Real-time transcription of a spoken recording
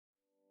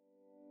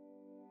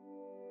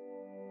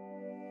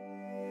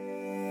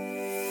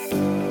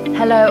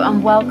Hello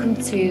and welcome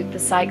to the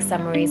Psych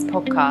Summaries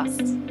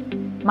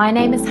podcast. My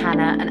name is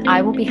Hannah and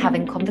I will be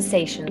having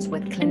conversations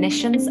with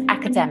clinicians,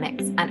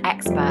 academics and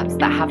experts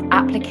that have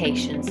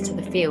applications to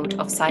the field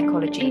of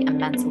psychology and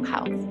mental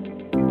health.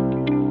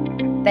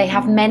 They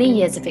have many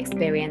years of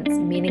experience,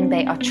 meaning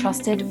they are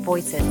trusted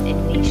voices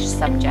in niche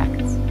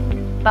subjects.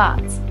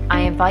 But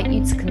I invite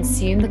you to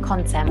consume the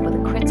content with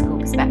a critical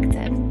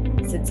perspective,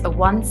 since a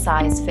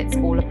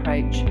one-size-fits-all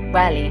approach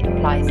rarely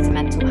applies to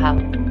mental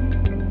health.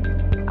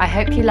 I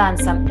hope you learned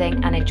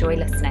something and enjoy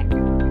listening.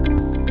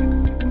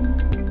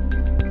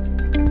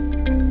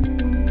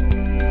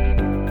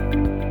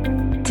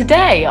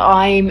 Today,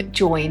 I'm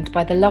joined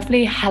by the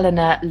lovely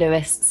Helena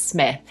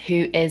Lewis-Smith,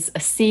 who is a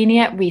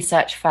Senior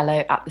Research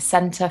Fellow at the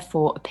Centre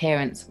for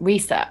Appearance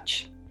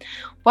Research.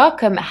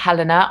 Welcome,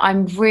 Helena.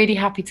 I'm really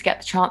happy to get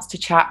the chance to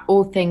chat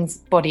all things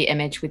body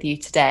image with you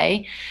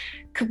today.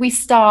 Could we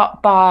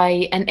start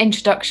by an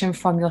introduction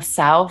from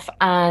yourself,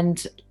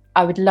 and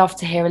I would love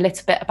to hear a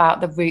little bit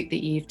about the route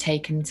that you've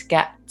taken to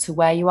get to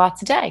where you are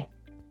today.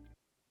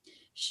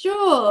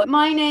 Sure.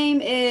 My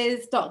name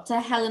is Dr.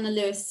 Helena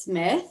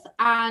Lewis-Smith,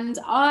 and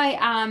I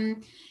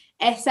am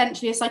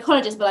essentially a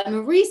psychologist, but I'm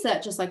a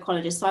researcher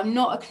psychologist, so I'm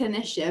not a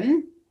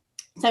clinician.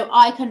 So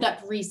I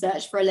conduct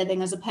research for a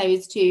living as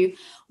opposed to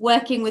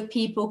working with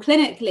people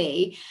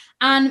clinically.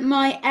 And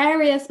my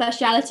area of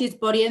speciality is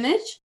body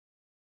image.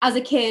 As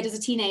a kid, as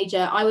a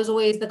teenager, I was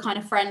always the kind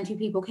of friend who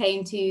people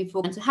came to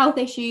for mental health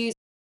issues.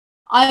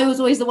 I was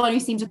always the one who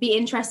seemed to be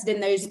interested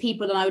in those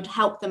people and I would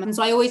help them. And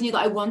so I always knew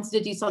that I wanted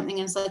to do something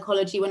in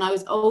psychology when I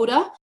was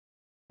older.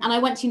 And I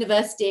went to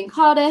university in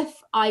Cardiff.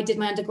 I did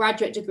my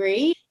undergraduate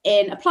degree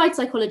in applied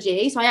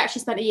psychology. So I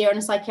actually spent a year in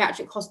a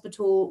psychiatric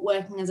hospital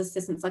working as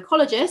assistant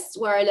psychologist,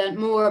 where I learned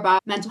more about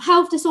mental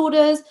health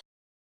disorders.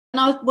 And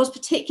I was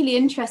particularly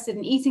interested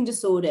in eating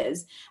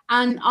disorders.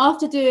 And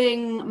after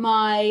doing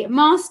my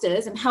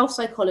master's in health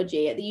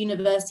psychology at the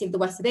University of the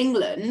West of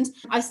England,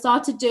 I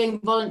started doing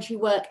voluntary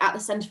work at the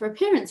Centre for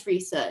Appearance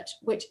Research,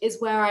 which is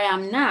where I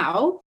am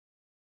now.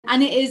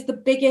 And it is the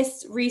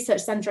biggest research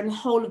centre in the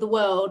whole of the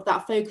world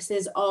that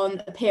focuses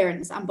on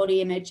appearance and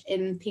body image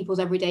in people's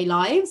everyday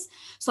lives.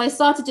 So I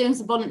started doing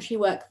some voluntary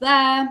work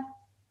there.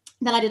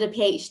 Then I did a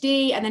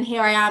PhD, and then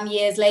here I am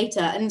years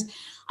later. And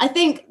I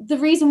think the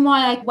reason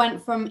why I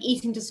went from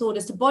eating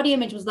disorders to body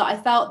image was that I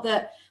felt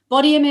that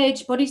body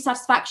image, body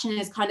satisfaction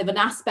is kind of an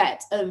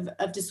aspect of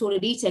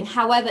disordered eating.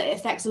 However, it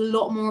affects a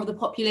lot more of the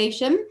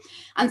population.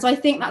 And so I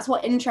think that's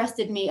what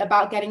interested me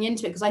about getting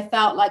into it, because I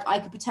felt like I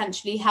could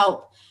potentially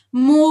help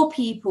more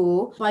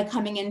people by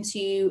coming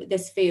into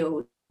this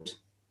field.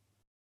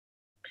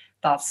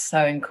 That's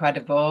so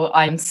incredible.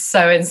 I'm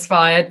so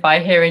inspired by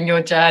hearing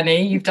your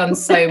journey. You've done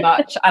so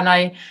much.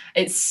 And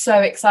it's so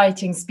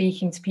exciting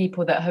speaking to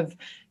people that have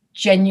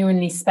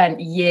genuinely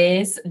spent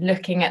years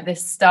looking at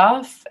this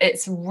stuff.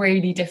 It's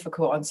really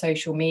difficult on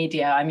social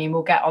media. I mean,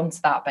 we'll get onto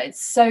that, but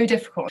it's so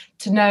difficult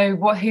to know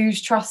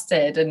who's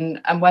trusted and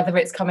whether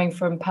it's coming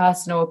from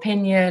personal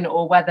opinion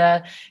or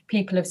whether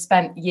people have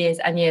spent years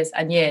and years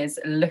and years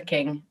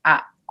looking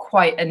at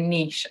quite a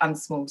niche and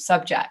small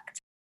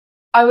subject.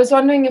 I was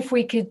wondering if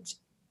we could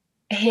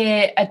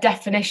hear a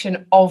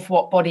definition of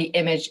what body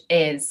image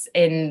is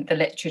in the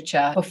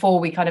literature before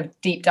we kind of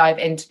deep dive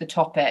into the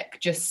topic,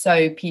 just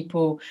so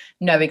people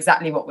know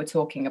exactly what we're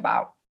talking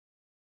about.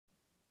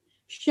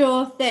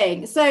 Sure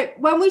thing. So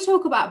when we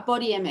talk about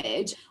body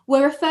image,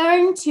 we're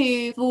referring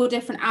to 4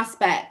 different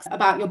aspects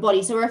about your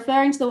body. So we're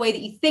referring to the way that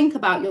you think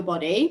about your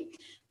body,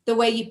 the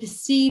way you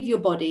perceive your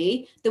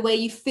body, the way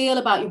you feel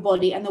about your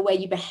body, and the way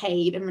you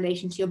behave in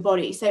relation to your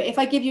body. So if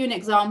I give you an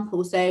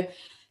example, so,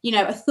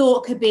 a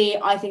thought could be,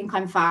 I think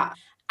I'm fat.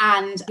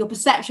 And your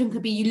perception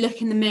could be you look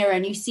in the mirror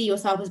and you see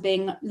yourself as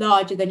being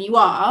larger than you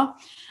are.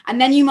 And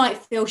then you might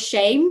feel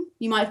shame,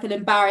 you might feel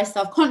embarrassed,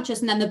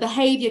 self-conscious. And then the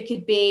behavior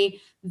could be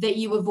that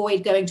you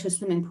avoid going to a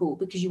swimming pool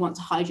because you want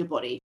to hide your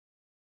body.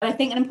 But I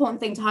think an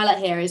important thing to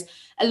highlight here is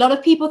a lot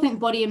of people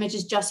think body image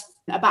is just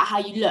about how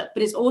you look,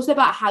 but it's also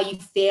about how you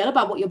feel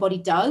about what your body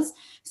does.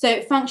 So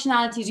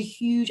functionality is a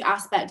huge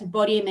aspect of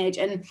body image.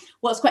 And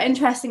what's quite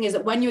interesting is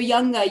that when you're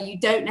younger, you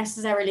don't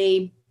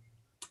necessarily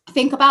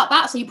think about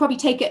that. So you probably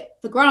take it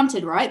for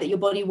granted, right, that your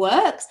body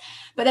works.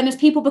 But then as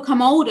people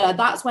become older,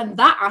 that's when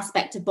that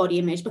aspect of body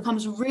image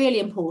becomes really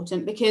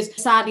important, because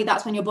sadly,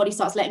 that's when your body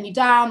starts letting you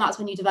down. That's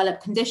when you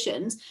develop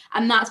conditions.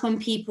 And that's when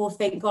people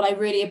think, God, I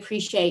really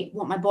appreciate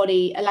what my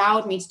body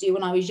allowed me to do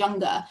when I was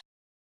younger.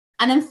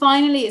 And then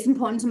finally, it's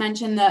important to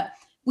mention that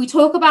we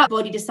talk about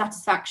body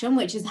dissatisfaction,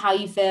 which is how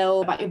you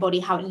feel about your body,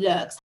 how it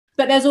looks.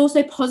 But there's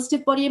also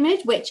positive body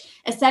image, which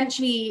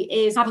essentially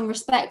is having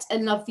respect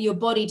and love for your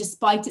body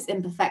despite its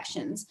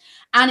imperfections.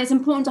 And it's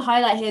important to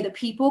highlight here that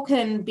people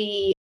can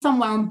be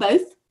somewhere on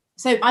both.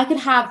 So I could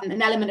have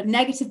an element of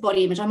negative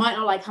body image. I might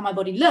not like how my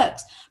body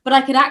looks, but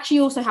I could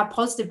actually also have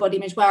positive body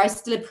image where I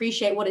still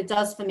appreciate what it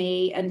does for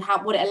me and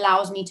what it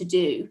allows me to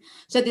do.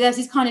 So there's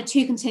these kind of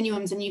 2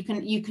 continuums, and you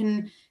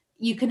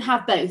can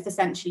have both,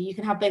 essentially. You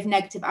can have both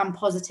negative and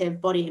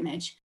positive body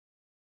image.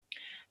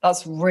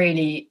 That's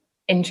really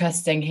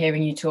interesting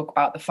hearing you talk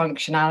about the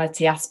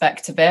functionality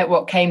aspect of it.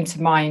 What came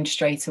to mind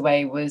straight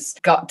away was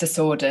gut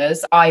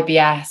disorders,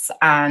 IBS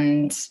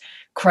and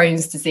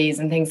Crohn's disease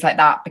and things like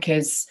that,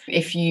 because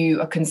if you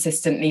are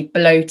consistently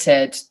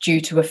bloated due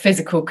to a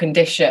physical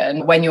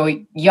condition when you're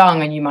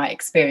young, and you might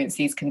experience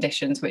these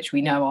conditions, which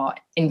we know are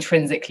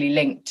intrinsically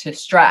linked to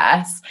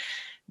stress,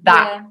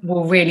 that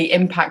will really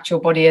impact your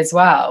body as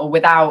well,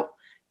 without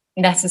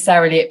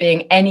necessarily it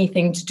being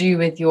anything to do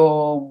with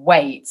your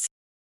weight.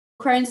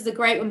 Crohn's is a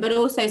great one, but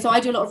also, so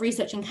I do a lot of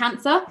research in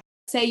cancer.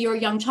 Say you're a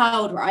young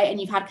child, right, and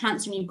you've had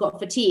cancer and you've got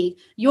fatigue,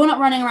 you're not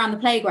running around the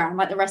playground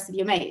like the rest of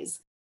your mates.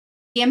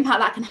 The impact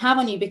that can have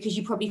on you, because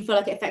you probably feel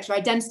like it affects your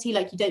identity,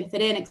 like you don't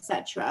fit in,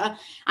 etc.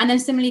 And then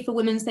similarly for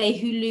women, say,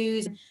 who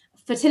lose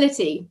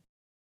fertility,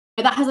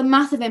 that has a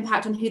massive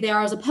impact on who they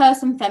are as a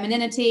person,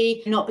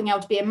 femininity, not being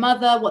able to be a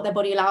mother, what their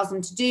body allows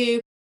them to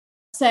do.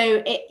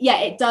 So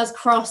it does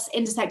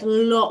intersect a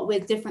lot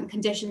with different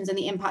conditions and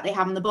the impact they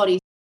have on the body.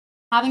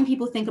 Having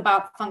people think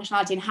about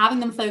functionality and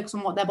having them focus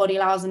on what their body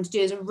allows them to do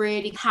is a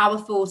really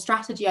powerful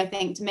strategy, I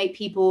think, to make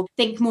people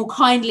think more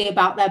kindly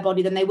about their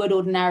body than they would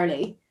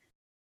ordinarily.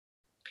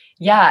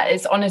 Yeah,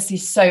 it's honestly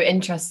so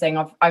interesting.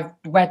 I've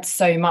read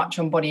so much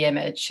on body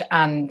image,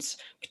 and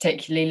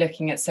particularly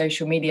looking at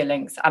social media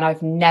links, and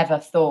I've never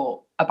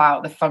thought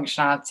about the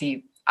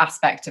functionality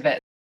aspect of it.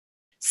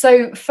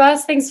 So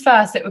first things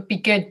first, it would be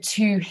good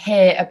to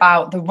hear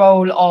about the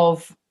role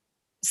of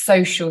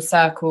social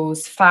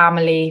circles,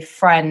 family,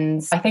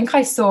 friends. I think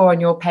I saw on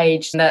your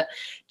page that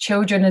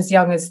children as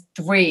young as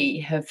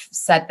 3 have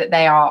said that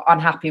they are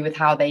unhappy with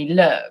how they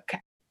look.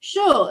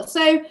 Sure.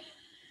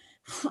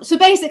 So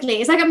basically,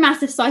 it's like a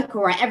massive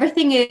cycle, right?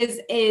 Everything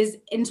is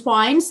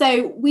entwined.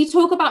 So we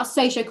talk about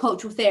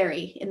sociocultural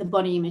theory in the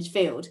body image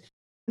field.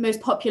 The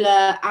most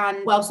popular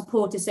and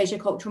well-supported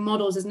sociocultural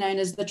models is known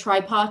as the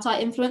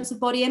tripartite influence of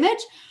body image.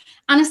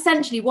 And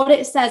essentially what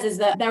it says is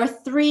that there are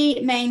 3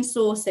 main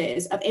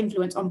sources of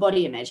influence on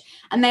body image.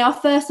 And they are,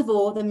 first of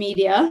all, the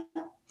media,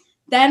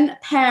 then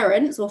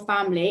parents or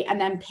family, and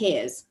then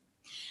peers.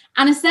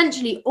 And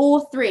essentially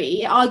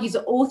it argues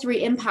that all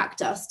 3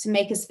 impact us to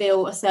make us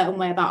feel a certain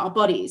way about our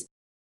bodies.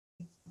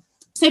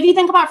 So if you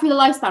think about through the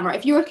lifespan, right,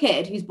 if you're a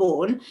kid who's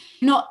born,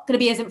 you're not going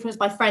to be as influenced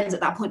by friends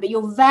at that point, but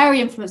you're very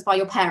influenced by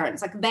your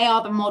parents. Like, they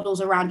are the models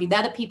around you.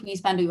 They're the people you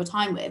spend all your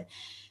time with.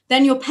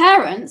 Then your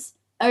parents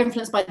are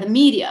influenced by the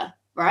media,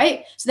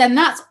 right? So then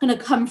that's going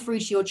to come through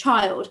to your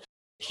child.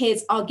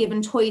 Kids are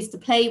given toys to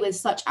play with,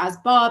 such as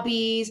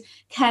Barbies,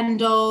 Ken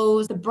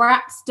dolls, the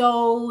Bratz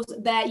dolls.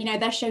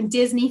 They're shown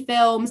Disney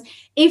films.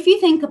 If you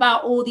think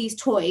about all these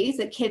toys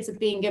that kids are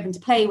being given to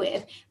play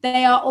with,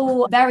 they are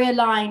all very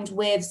aligned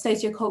with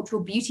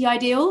sociocultural beauty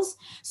ideals.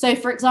 So,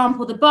 for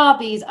example, the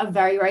Barbies are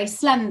very, very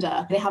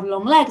slender. They have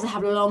long legs, they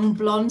have long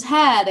blonde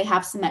hair, they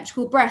have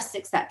symmetrical breasts,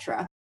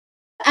 etc.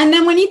 And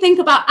then when you think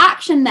about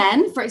action,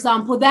 then, for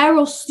example, they're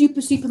all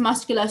super, super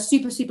muscular,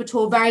 super, super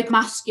tall, very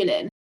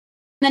masculine.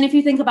 Then if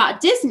you think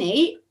about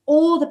Disney,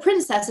 all the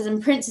princesses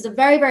and princes are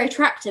very, very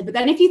attractive. But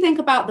then if you think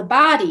about the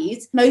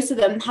baddies, most of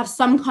them have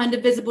some kind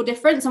of visible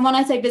difference. And when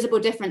I say visible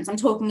difference, I'm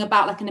talking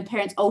about like an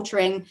appearance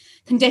altering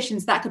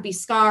conditions. That could be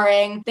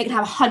scarring. They could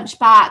have a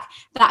hunchback.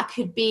 That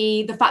could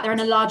be the fact they're in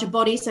a larger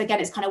body. So again,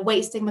 it's kind of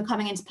weight stigma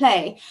coming into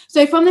play.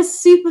 So from this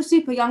super,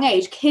 super young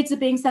age, kids are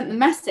being sent the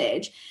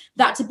message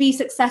that to be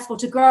successful,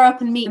 to grow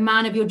up and meet a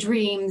man of your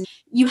dreams,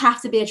 you have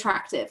to be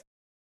attractive.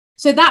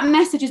 So that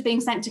message is being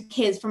sent to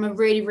kids from a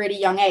really, really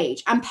young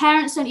age. And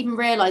parents don't even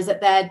realize that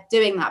they're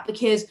doing that,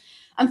 because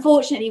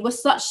unfortunately we're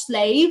such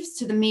slaves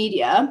to the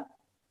media,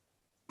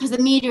 because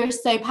the media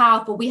is so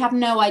powerful. We have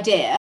no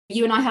idea.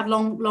 You and I have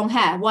long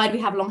hair. Why do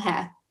we have long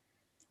hair?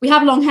 We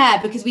have long hair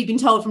because we've been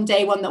told from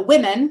day one that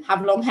women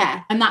have long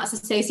hair, and that's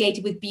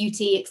associated with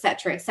beauty,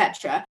 etc.,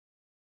 etc.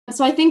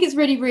 So I think it's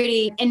really,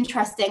 really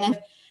interesting, and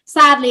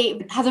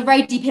sadly has a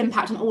very deep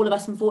impact on all of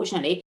us,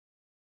 unfortunately.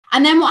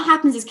 And then what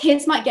happens is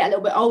kids might get a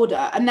little bit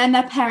older, and then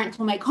their parents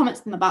will make comments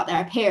to them about their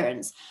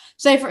appearance.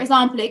 So, for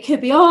example, it could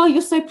be, oh,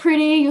 you're so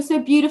pretty, you're so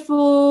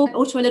beautiful.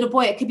 Or to a little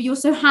boy, it could be, you're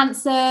so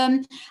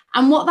handsome.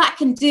 And what that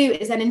can do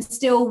is then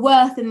instill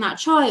worth in that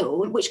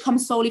child, which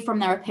comes solely from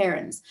their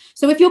appearance.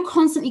 So if you're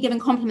constantly giving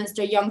compliments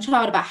to a young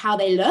child about how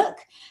they look,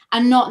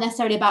 and not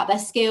necessarily about their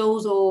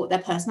skills or their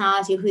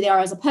personality or who they are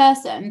as a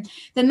person,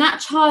 then that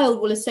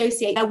child will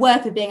associate their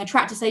worth with being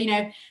attractive. So,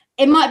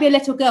 it might be a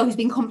little girl who's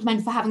been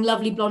complimented for having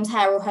lovely blonde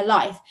hair all her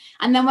life.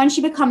 And then when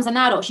she becomes an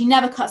adult, she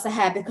never cuts her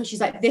hair because she's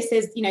like, this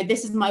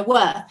is my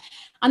worth.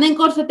 And then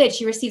God forbid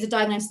she receives a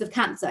diagnosis of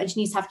cancer and she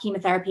needs to have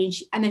chemotherapy,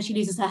 and then she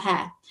loses her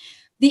hair.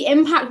 The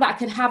impact that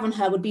could have on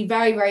her would be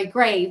very, very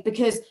grave,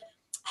 because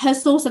her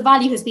source of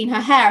value has been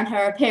her hair and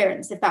her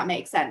appearance, if that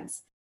makes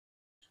sense.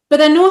 But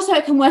then also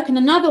it can work in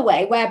another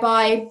way,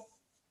 whereby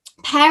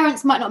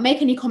parents might not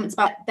make any comments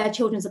about their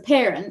children's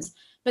appearance,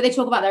 but they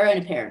talk about their own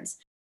appearance.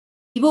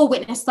 We've all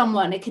witnessed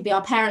someone, it could be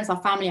our parents,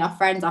 our family, our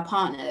friends, our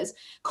partners,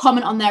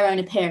 comment on their own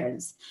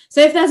appearance.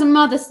 So if there's a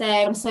mother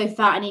saying, I'm so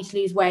fat, I need to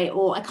lose weight,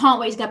 or I can't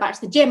wait to get back to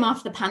the gym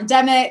after the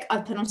pandemic,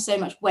 I've put on so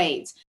much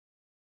weight.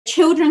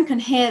 Children can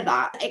hear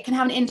that. It can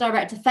have an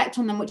indirect effect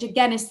on them, which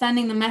again is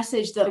sending the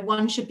message that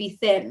one should be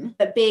thin,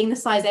 that being the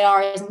size they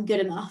are isn't good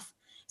enough.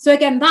 So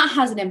again, that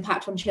has an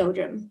impact on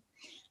children.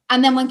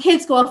 And then when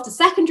kids go off to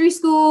secondary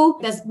school,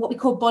 there's what we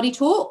call body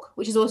talk,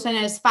 which is also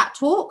known as fat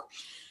talk.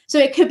 So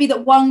it could be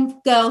that one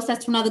girl says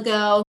to another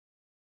girl,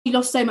 "You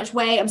lost so much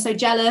weight, I'm so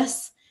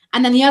jealous."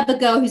 And then the other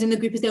girl who's in the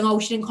group is going, "Oh,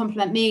 she didn't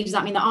compliment me. Does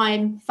that mean that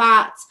I'm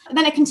fat?" And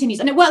then it continues.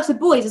 And it works with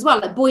boys as well.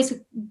 Like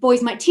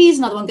boys might tease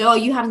another one, go, "Oh,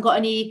 you haven't got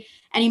any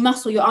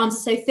muscle. Your arms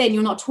are so thin.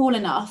 You're not tall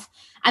enough."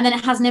 And then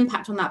it has an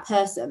impact on that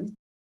person.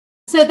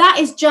 So that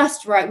is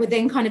just right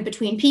within kind of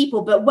between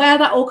people. But where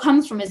that all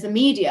comes from is the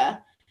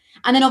media.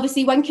 And then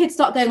obviously when kids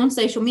start going on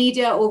social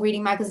media or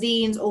reading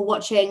magazines or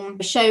watching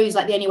shows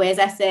like The Only Way is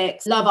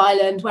Essex, Love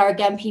Island, where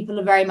again, people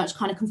are very much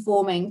kind of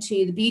conforming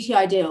to the beauty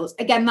ideals.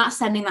 Again, that's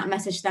sending that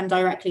message to them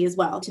directly as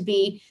well. To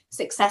be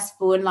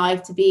successful in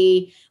life, to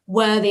be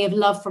worthy of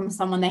love from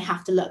someone, they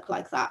have to look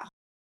like that.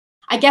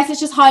 I guess it's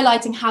just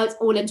highlighting how it's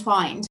all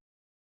entwined.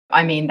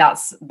 I mean,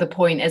 that's the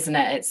point, isn't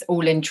it? It's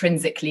all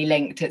intrinsically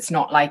linked. It's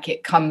not like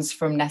it comes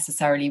from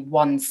necessarily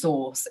one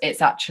source.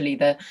 It's actually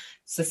the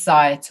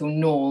societal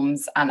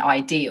norms and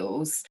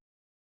ideals.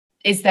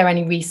 Is there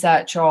any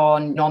research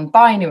on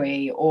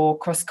non-binary or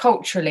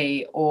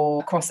cross-culturally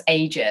or cross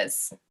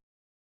ages?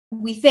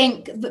 We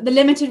think that the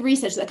limited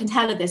research that can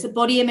tell us this, that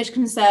body image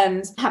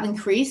concerns have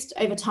increased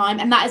over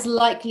time, and that is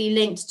likely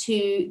linked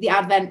to the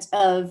advent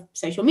of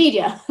social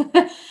media,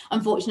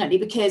 unfortunately,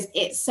 because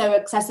it's so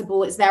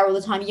accessible, it's there all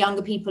the time,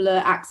 younger people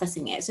are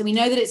accessing it. So we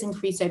know that it's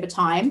increased over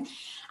time.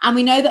 And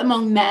we know that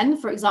among men,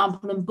 for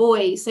example, and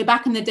boys, so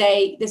back in the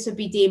day, this would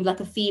be deemed like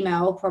a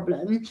female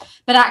problem.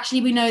 But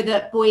actually, we know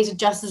that boys are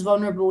just as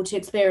vulnerable to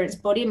experience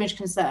body image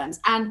concerns.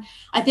 And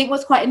I think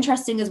what's quite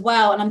interesting as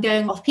well, and I'm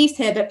going off piece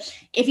here, but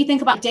if you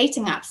think about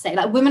dating apps, say,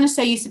 like women are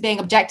so used to being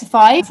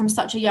objectified from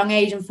such a young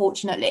age,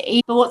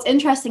 unfortunately. But what's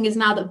interesting is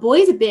now that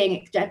boys are being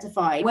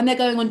objectified. When they're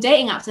going on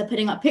dating apps, they're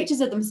putting up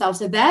pictures of themselves.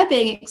 So they're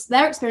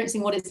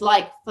experiencing what it's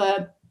like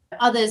for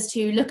others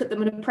to look at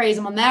them and praise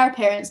them on their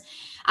appearance.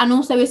 And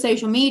also with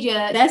social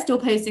media, they're still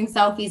posting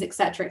selfies,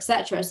 etc.,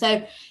 etc.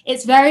 So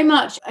it's very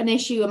much an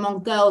issue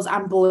among girls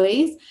and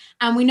boys.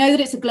 And we know that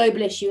it's a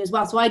global issue as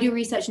well. So I do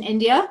research in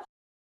India,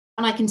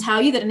 and I can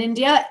tell you that in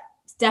India,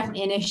 it's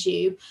definitely an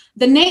issue.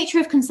 The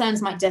nature of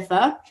concerns might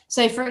differ.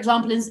 So for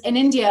example, in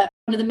India,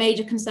 one of the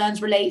major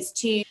concerns relates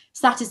to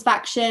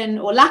satisfaction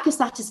or lack of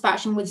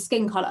satisfaction with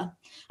skin color.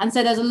 And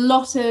so there's a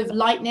lot of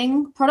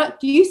lightening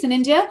product use in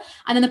India.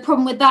 And then the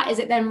problem with that is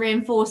it then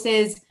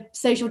reinforces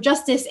social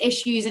justice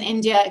issues in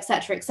India, et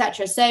cetera, et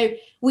cetera. So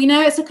we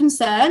know it's a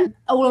concern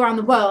all around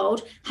the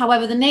world.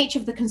 However, the nature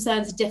of the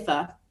concerns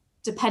differ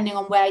depending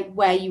on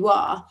where you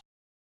are.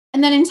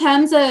 And then in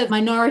terms of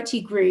minority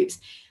groups,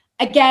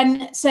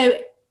 again, so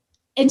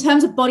in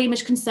terms of body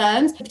image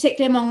concerns,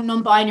 particularly among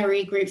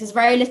non-binary groups, there's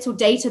very little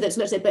data that's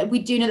looked at, but we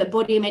do know that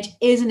body image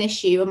is an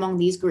issue among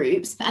these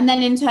groups. And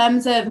then in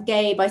terms of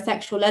gay,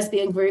 bisexual,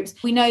 lesbian groups,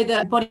 we know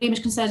that body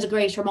image concerns are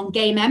greater among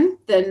gay men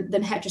than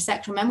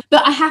heterosexual men.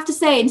 But I have to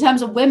say, in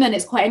terms of women,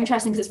 it's quite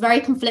interesting because it's very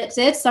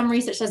conflicted. Some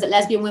research says that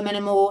lesbian women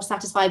are more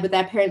satisfied with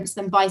their appearance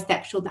than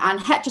bisexual and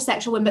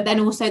heterosexual women, but then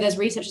also there's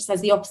research that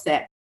says the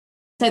opposite.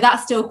 So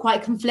that's still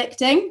quite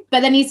conflicting,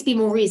 but there needs to be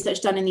more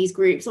research done in these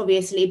groups,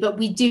 obviously. But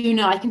we do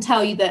know, I can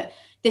tell you that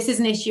this is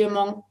an issue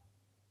among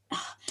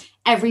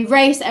every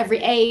race, every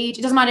age.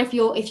 It doesn't matter if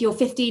you're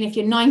 15, if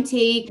you're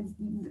 90,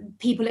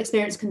 people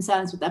experience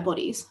concerns with their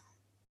bodies.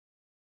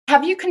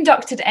 Have you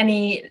conducted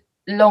any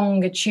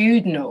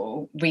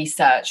longitudinal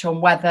research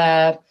on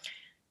whether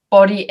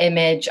body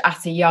image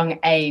at a young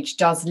age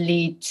does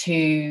lead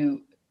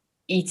to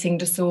eating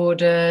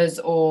disorders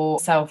or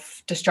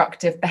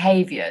self-destructive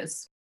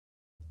behaviours?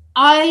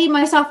 I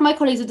myself and my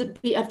colleagues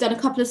have done a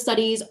couple of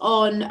studies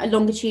on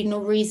longitudinal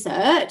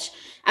research.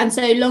 And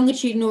so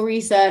longitudinal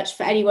research,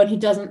 for anyone who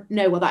doesn't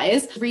know what that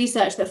is,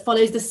 research that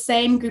follows the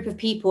same group of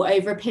people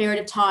over a period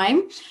of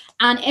time.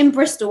 And in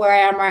Bristol, where I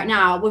am right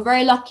now, we're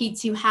very lucky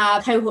to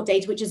have cohort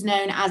data, which is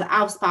known as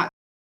ALSPAC.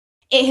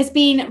 It has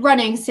been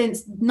running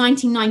since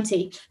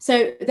 1990.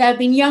 So there have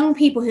been young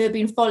people who have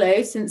been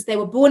followed since they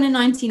were born in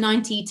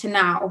 1990 to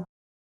now.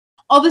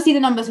 Obviously, the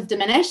numbers have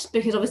diminished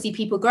because obviously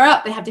people grow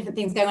up, they have different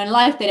things going on in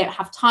life, they don't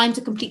have time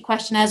to complete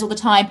questionnaires all the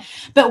time.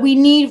 But we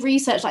need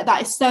research like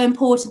that. It's so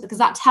important because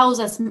that tells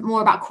us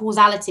more about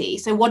causality.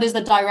 So what is the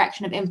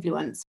direction of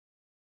influence?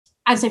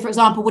 And so, for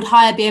example, would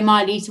higher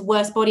BMI lead to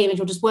worse body image,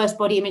 or does worse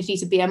body image lead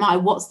to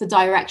BMI? What's the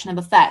direction of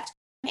effect?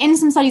 In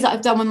some studies that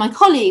I've done with my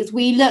colleagues,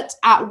 we looked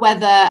at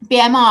whether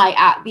BMI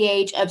at the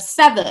age of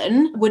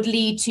 7 would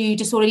lead to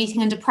disordered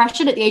eating and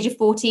depression at the age of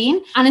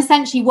 14. And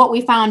essentially what we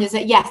found is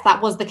that, yes,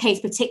 that was the case,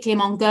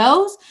 particularly among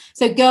girls.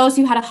 So girls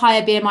who had a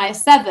higher BMI of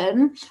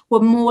 7 were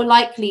more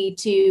likely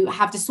to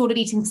have disordered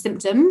eating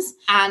symptoms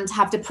and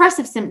have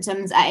depressive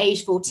symptoms at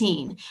age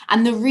 14.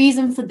 And the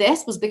reason for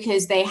this was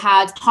because they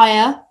had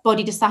higher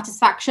body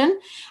dissatisfaction.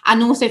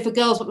 And also for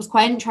girls, what was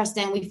quite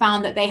interesting, we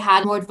found that they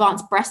had more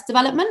advanced breast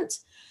development,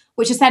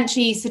 which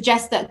essentially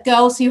suggests that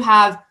girls who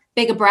have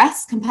bigger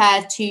breasts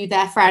compared to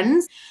their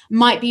friends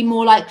might be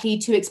more likely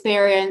to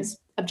experience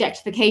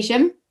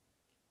objectification.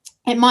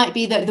 It might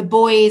be that the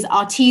boys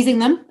are teasing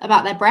them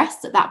about their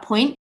breasts at that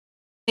point.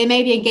 They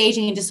may be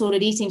engaging in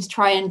disordered eating to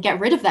try and get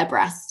rid of their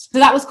breasts. So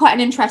that was quite an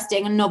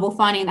interesting and novel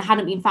finding that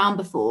hadn't been found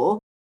before.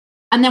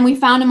 And then we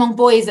found among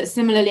boys that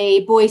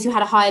similarly, boys who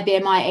had a higher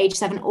BMI at age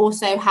 7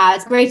 also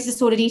had greater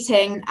disordered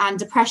eating and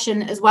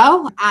depression as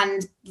well,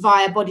 and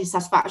via body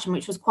dissatisfaction,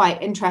 which was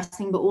quite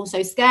interesting, but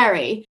also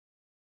scary.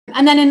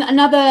 And then in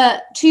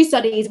another 2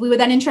 studies, we were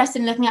then interested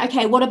in looking at,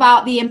 okay, what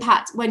about the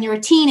impact when you're a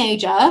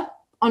teenager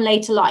on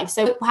later life?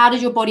 So how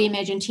does your body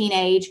image in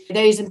teenage,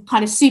 those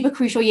kind of super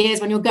crucial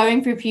years when you're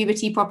going through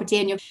puberty property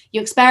and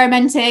you're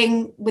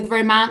experimenting with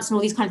romance and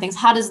all these kind of things,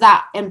 how does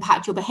that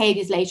impact your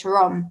behaviors later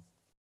on?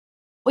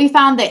 We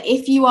found that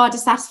if you are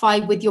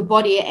dissatisfied with your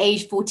body at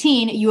age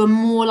 14, you are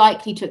more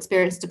likely to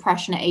experience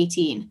depression at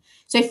 18.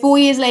 So 4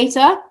 years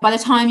later, by the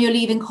time you're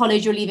leaving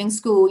college or leaving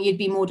school, you'd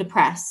be more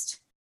depressed,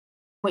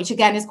 which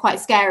again is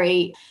quite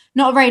scary.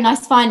 Not a very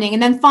nice finding.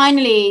 And then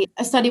finally,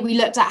 a study we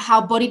looked at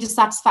how body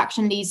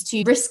dissatisfaction leads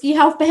to risky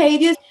health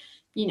behaviors,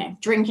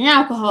 drinking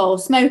alcohol,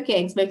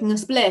 smoking a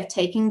spliff,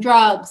 taking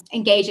drugs,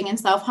 engaging in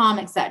self-harm,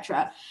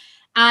 etc.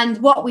 And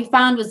what we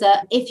found was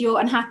that if you're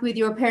unhappy with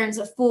your appearance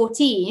at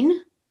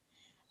 14,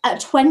 at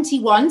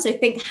 21, so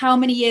think how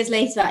many years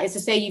later that is,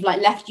 to say you've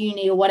left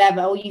uni or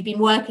whatever, or you've been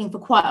working for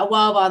quite a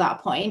while by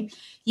that point,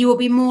 you will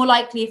be more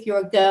likely, if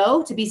you're a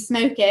girl, to be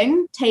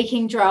smoking,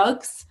 taking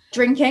drugs,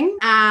 drinking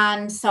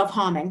and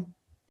self-harming.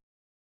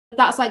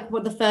 That's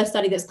what the first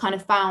study that's kind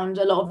of found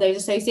a lot of those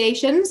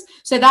associations.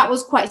 So that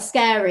was quite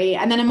scary.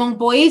 And then among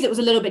boys, it was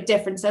a little bit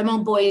different. So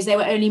among boys, they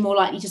were only more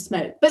likely to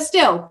smoke. But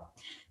still,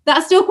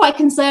 that's still quite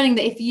concerning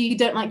that if you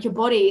don't like your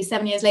body,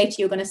 7 years later,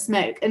 you're going to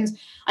smoke. And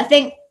I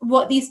think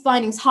what these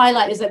findings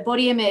highlight is that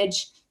body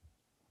image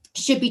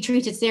should be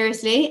treated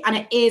seriously. And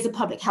it is a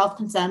public health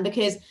concern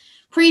because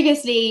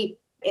previously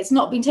it's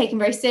not been taken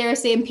very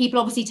seriously, and people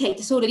obviously take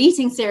disordered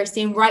eating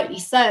seriously, and rightly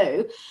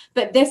so.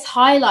 But this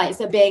highlights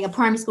that being a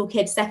primary school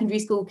kid, secondary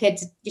school kid,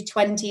 your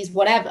 20s,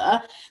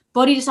 whatever,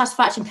 body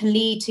dissatisfaction can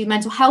lead to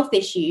mental health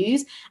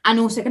issues and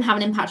also can have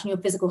an impact on your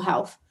physical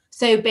health.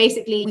 So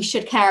basically, we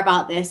should care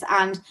about this,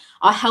 and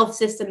our health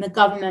system, the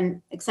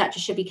government, etc.,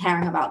 should be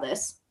caring about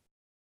this.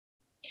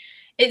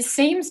 It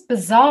seems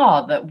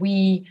bizarre that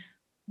we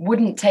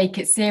wouldn't take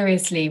it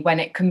seriously when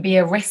it can be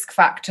a risk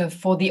factor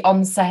for the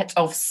onset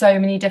of so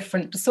many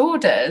different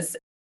disorders.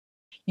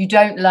 You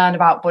don't learn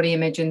about body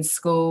image in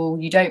school.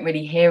 You don't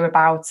really hear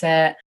about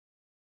it.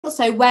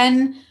 So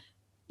when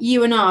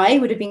you and I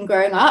would have been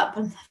growing up,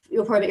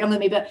 you're probably a bit younger than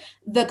me, but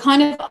the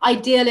kind of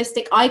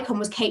idealistic icon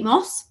was Kate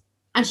Moss,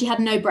 and she had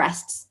no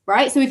breasts,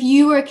 right? So if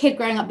you were a kid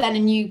growing up then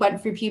and you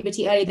went through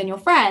puberty earlier than your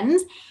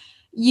friends,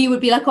 you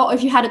would be like, oh,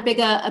 if you had a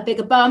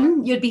bigger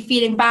bum, you'd be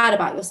feeling bad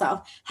about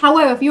yourself.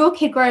 However, if you're a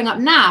kid growing up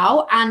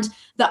now and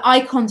the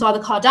icons are the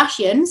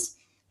Kardashians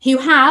who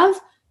have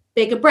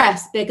bigger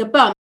breasts, bigger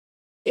bum,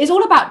 it's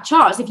all about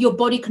charts if your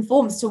body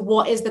conforms to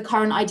what is the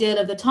current ideal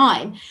of the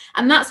time.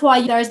 And that's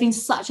why there has been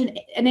such an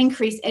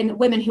increase in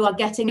women who are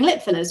getting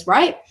lip fillers,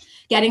 right?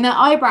 Getting their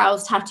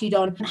eyebrows tattooed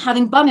on and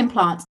having bum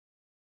implants.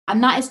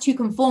 And that is to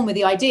conform with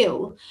the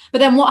ideal. But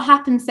then what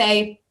happens,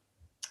 say,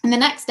 in the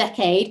next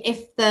decade,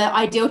 if the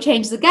ideal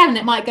changes again, and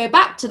it might go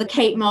back to the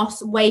Kate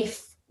Moss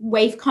waif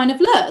kind of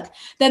look,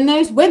 then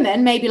those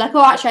women may be like,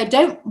 oh, actually, I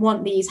don't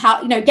want these.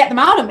 How, get them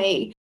out of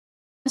me.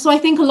 So I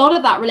think a lot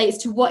of that relates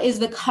to what is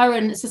the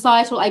current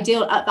societal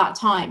ideal at that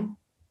time.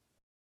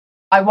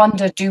 I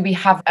wonder, do we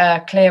have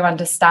a clear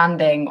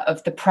understanding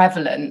of the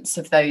prevalence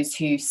of those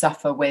who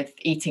suffer with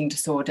eating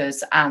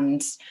disorders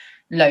and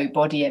low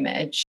body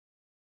image?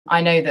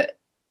 I know that,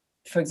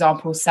 for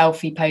example,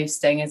 selfie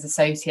posting is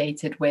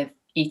associated with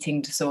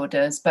eating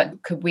disorders,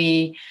 but could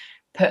we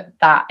put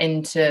that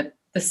into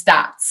the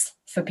stats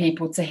for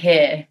people to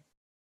hear?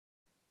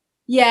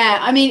 Yeah,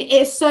 I mean,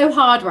 it's so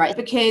hard, right?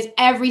 Because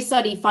every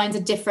study finds a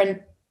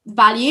different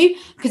value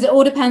because it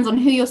all depends on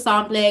who you're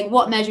sampling,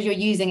 what measures you're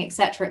using,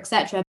 etc.,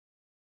 etc.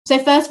 So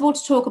first of all,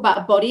 to talk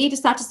about body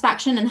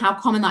dissatisfaction and how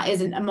common that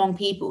is among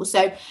people.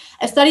 So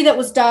a study that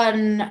was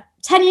done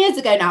 10 years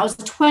ago now was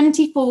a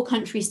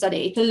 24-country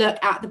study to look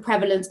at the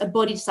prevalence of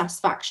body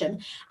dissatisfaction.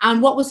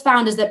 And what was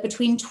found is that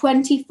between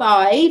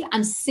 25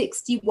 and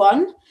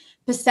 61%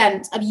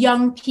 of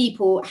young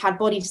people had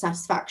body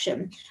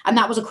dissatisfaction. And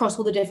that was across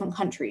all the different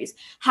countries.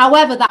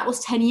 However, that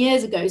was 10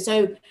 years ago.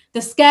 So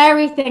the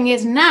scary thing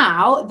is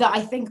now that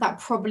I think that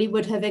probably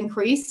would have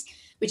increased,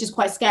 which is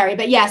quite scary.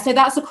 But yeah, so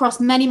that's across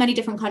many, many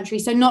different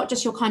countries. So not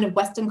just your kind of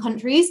Western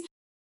countries,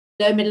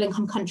 low middle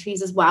income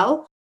countries as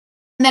well.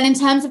 And then in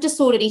terms of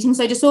disordered eating,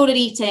 so disordered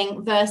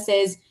eating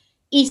versus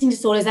eating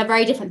disorders are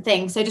very different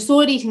things. So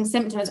disordered eating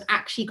symptoms are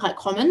actually quite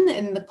common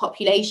in the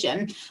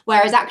population,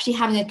 whereas actually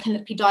having a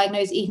clinically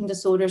diagnosed eating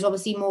disorder is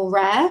obviously more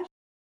rare.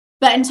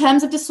 But in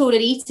terms of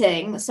disordered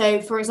eating,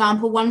 so for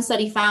example, one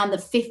study found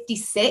that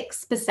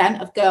 56%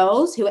 of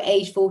girls who are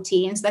age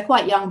 14, so they're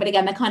quite young, but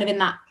again, they're kind of in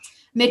that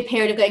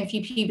mid-period of going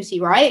through puberty,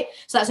 right?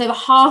 So that's over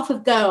half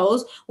of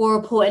girls will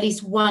report at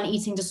least one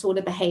eating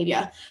disorder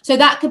behavior. So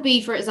that could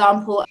be, for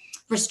example,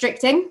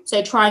 restricting,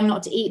 so trying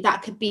not to eat.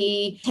 That could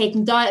be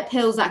taking diet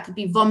pills, that could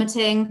be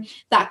vomiting,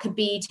 that could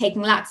be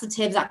taking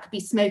laxatives, that could be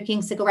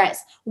smoking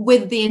cigarettes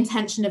with the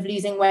intention of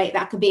losing weight,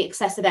 that could be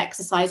excessive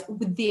exercise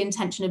with the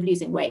intention of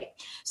losing weight.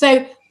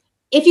 So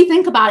if you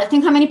think about it,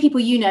 think how many people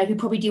you know who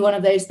probably do one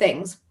of those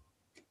things.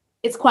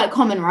 It's quite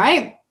common,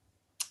 right?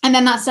 And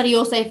then that study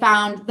also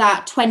found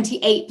that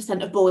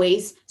 28% of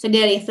boys, so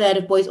nearly a third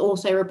of boys,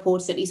 also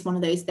reported at least one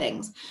of those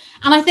things.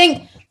 And I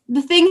think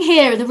the thing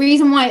here, the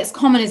reason why it's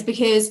common is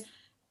because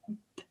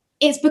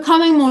it's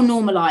becoming more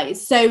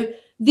normalized. So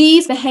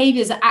these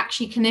behaviors that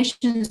actually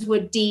clinicians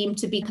would deem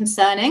to be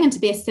concerning and to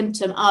be a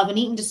symptom of an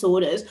eating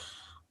disorders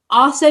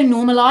are so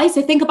normalized.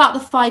 So think about the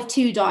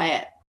 5-2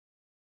 diet.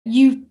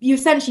 You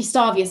essentially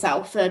starve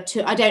yourself for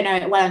two, I don't know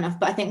it well enough,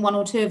 but I think 1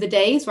 or 2 of the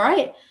days,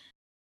 right?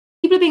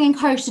 People are being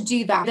encouraged to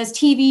do that. There's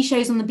TV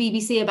shows on the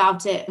BBC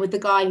about it with the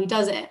guy who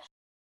does it.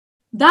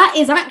 That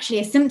is actually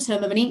a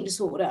symptom of an eating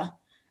disorder.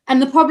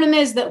 And the problem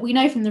is that we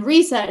know from the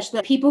research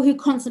that people who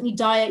constantly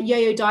diet,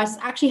 yo-yo diets,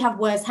 actually have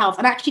worse health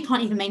and actually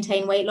can't even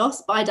maintain weight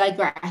loss, but I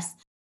digress.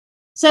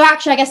 So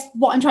actually, I guess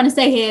what I'm trying to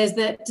say here is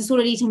that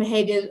disordered eating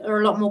behaviors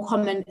are a lot more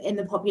common in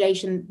the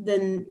population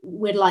than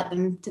we'd like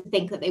them to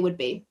think that they would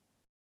be.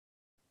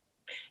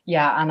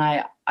 Yeah, and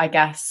I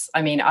guess,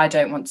 I mean, I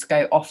don't want to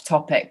go off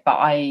topic, but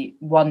I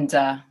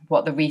wonder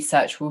what the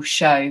research will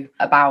show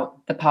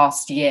about the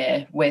past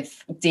year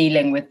with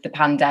dealing with the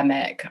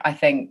pandemic. I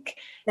think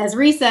there's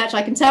research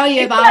I can tell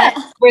you about.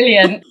 It.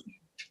 Brilliant.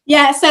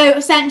 Yeah, so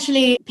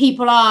essentially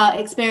people are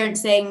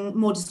experiencing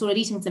more disordered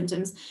eating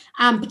symptoms,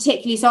 and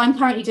particularly, so I'm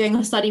currently doing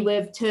a study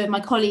with 2 of my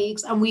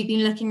colleagues, and we've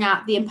been looking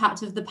at the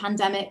impact of the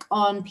pandemic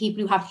on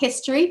people who have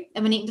history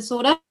of an eating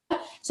disorder.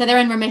 So they're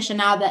in remission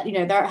now that, you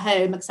know, they're at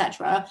home,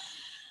 etc.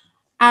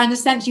 And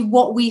essentially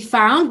what we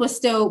found, we're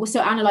still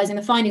analysing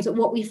the findings, but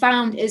what we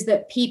found is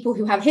that people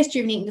who have a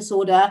history of an eating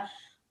disorder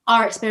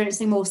are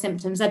experiencing more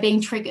symptoms. They're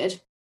being triggered.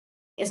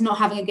 It's not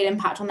having a good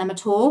impact on them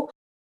at all.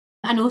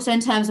 And also in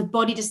terms of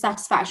body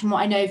dissatisfaction,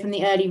 what I know from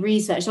the early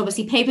research,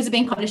 obviously papers are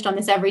being published on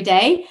this every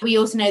day. We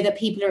also know that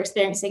people are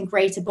experiencing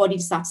greater body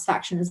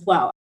dissatisfaction as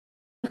well,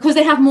 because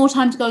they have more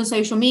time to go on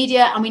social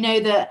media. And we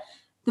know that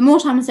the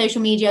more time on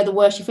social media, the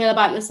worse you feel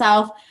about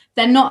yourself.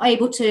 They're not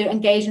able to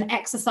engage in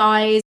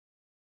exercise.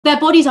 Their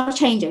bodies are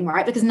changing,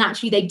 right? Because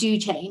naturally they do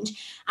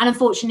change. And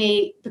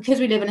unfortunately, because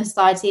we live in a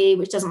society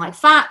which doesn't like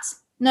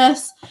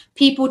fatness,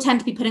 people tend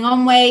to be putting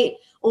on weight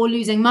or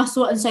losing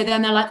muscle. And so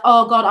then they're like,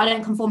 oh God, I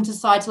don't conform to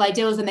societal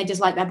ideals, and they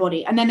dislike their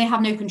body. And then they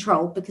have no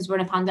control because we're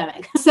in a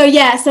pandemic. So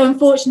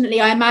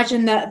unfortunately, I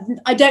imagine that,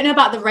 I don't know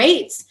about the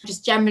rates,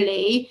 just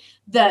generally,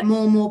 that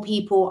more and more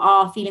people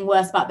are feeling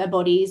worse about their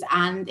bodies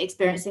and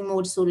experiencing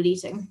more disordered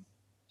eating.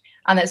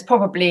 And it's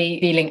probably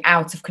feeling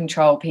out of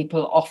control.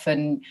 People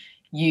often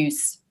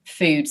use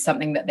food,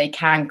 something that they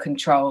can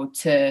control,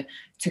 to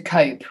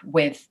cope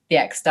with the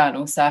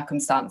external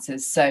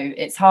circumstances. So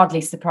it's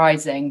hardly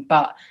surprising,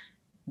 but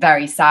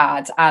very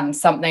sad, and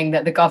something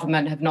that the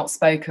government have not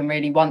spoken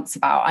really once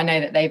about. I know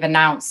that they've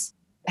announced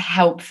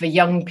help for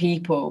young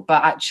people,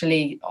 but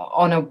actually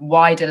on a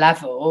wider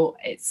level,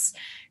 it's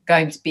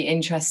going to be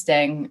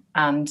interesting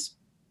and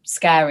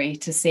scary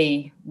to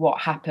see what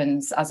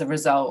happens as a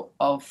result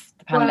of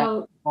the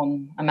pandemic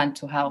on a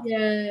mental health.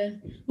 Yeah.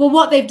 Well,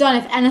 what they've done,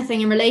 if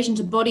anything, in relation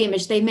to body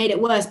image, they've made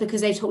it worse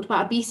because they talked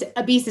about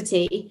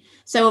obesity.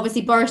 So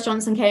obviously Boris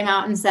Johnson came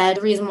out and said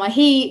the reason why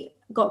he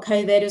got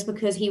COVID is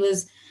because he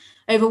was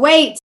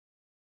overweight.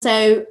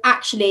 So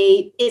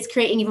actually it's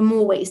creating even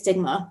more weight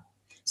stigma.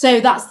 So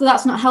that's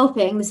not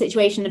helping the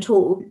situation at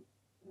all.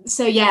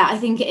 So I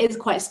think it is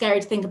quite scary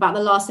to think about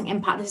the lasting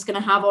impact this is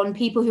going to have on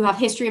people who have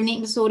history of an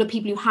eating disorder,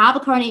 people who have a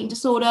current eating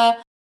disorder,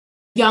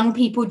 young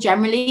people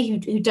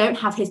generally who don't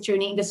have history of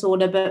an eating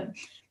disorder but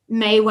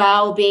may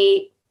well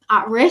be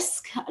at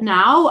risk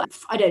now.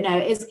 I don't know,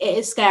 it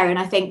is scary. And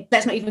I think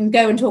let's not even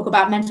go and talk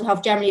about mental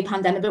health generally,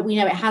 pandemic, but we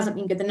know it hasn't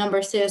been good. The number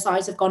of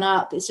suicides have gone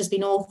up. It's just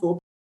been awful.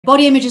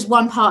 Body image is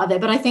one part of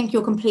it, but I think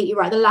you're completely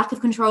right. The lack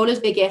of control is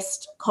the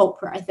biggest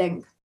culprit, I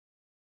think.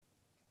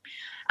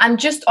 And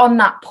just on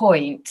that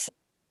point,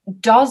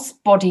 does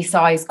body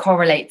size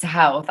correlate to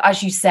health?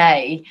 As you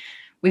say,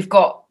 we've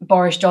got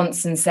Boris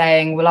Johnson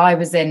saying, well, I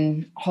was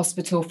in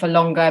hospital for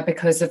longer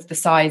because of the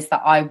size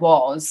that I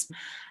was.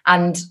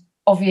 And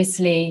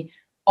obviously,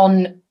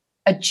 on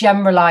a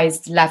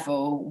generalized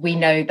level, we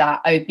know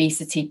that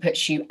obesity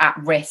puts you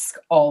at risk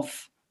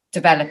of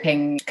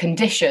developing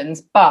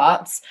conditions.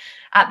 But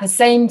at the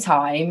same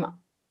time,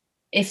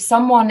 if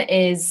someone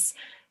is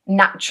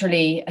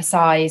naturally a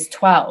size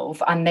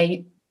 12 and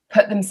they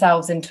put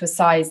themselves into a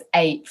size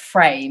 8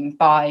 frame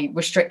by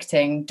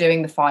restricting,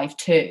 doing the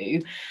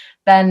 5-2,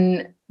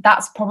 then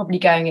that's probably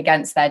going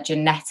against their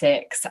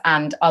genetics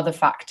and other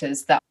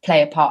factors that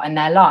play a part in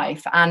their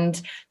life.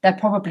 And they're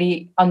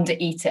probably under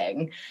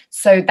eating.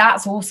 So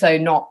that's also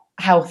not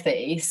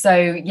healthy. So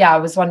I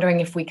was wondering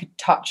if we could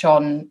touch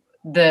on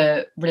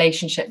the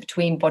relationship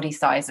between body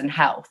size and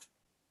health.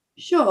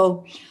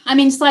 Sure. I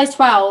mean, size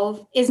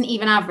 12 isn't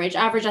even average.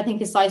 Average, I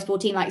think, is size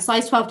 14. Like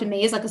size 12 to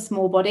me is like a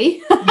small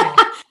body. Yeah.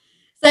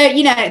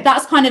 So,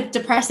 that's kind of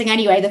depressing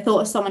anyway, the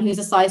thought of someone who's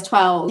a size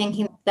 12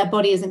 thinking their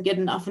body isn't good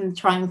enough and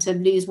trying to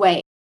lose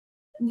weight.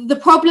 The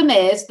problem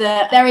is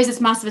that there is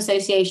this massive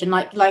association,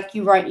 like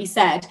you rightly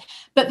said.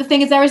 But the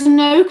thing is, there is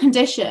no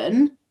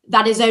condition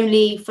that is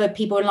only for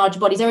people in larger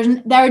bodies.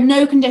 There are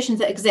no conditions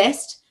that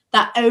exist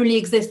that only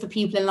exist for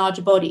people in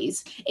larger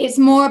bodies. It's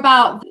more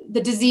about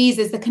the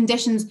diseases, the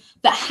conditions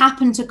that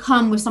happen to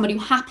come with somebody who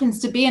happens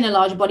to be in a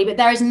larger body. But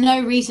there is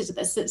no research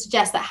that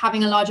suggests that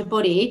having a larger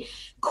body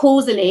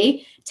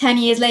causally 10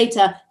 years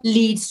later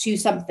leads to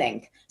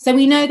something. So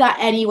we know that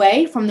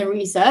anyway from the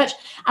research.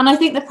 And I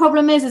think the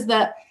problem is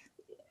that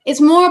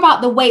it's more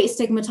about the weight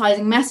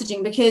stigmatizing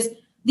messaging, because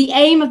the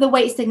aim of the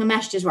weight stigma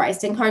messages, right, is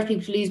to encourage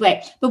people to lose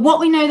weight. But what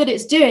we know that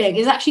it's doing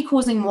is actually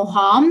causing more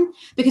harm,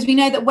 because we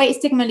know that weight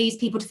stigma leads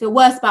people to feel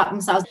worse about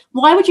themselves.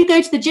 Why would you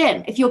go to the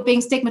gym if you're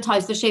being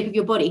stigmatized for the shape of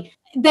your body?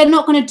 They're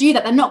not going to do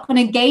that. They're not going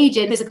to engage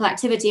in physical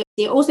activity.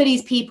 It also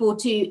leads people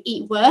to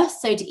eat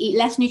worse, so to eat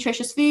less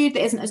nutritious food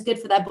that isn't as good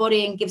for their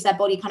body and gives their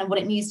body kind of what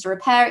it needs to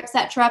repair,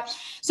 etc.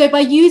 So by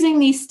using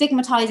these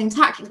stigmatizing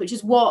tactics, which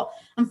is what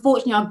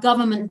unfortunately our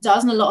government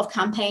does and a lot of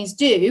campaigns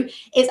do,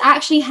 it's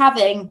actually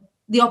having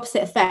the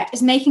opposite effect.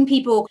 It's making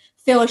people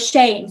feel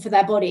ashamed for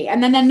their body,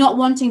 and then they're not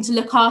wanting to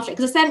look after it.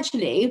 Because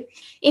essentially,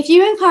 if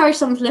you encourage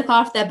someone to look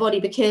after their body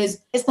because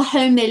it's the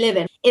home they live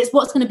in, it's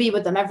what's going to be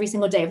with them every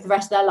single day for the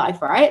rest of their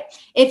life, right?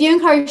 If you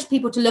encourage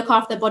people to look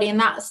after their body in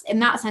that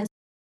sense,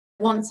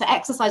 want to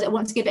exercise it,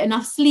 want to give it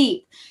enough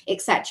sleep,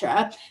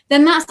 etc.,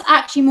 then that's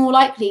actually more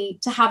likely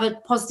to have a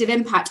positive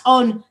impact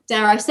on,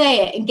 dare I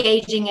say it,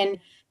 engaging in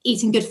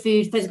eating good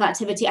food, physical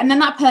activity, and then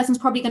that person's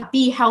probably going to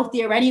be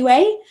healthier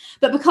anyway.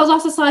 But because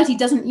our society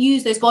doesn't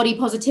use those body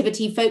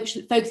positivity,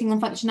 focusing on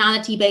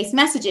functionality based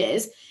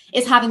messages,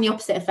 it's having the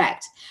opposite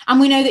effect. And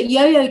we know that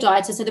yo-yo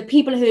dieters, so the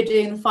people who are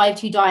doing the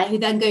 5-2 diet, who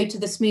then go to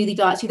the smoothie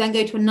diets, who then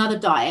go to another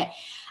diet,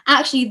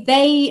 actually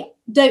they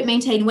don't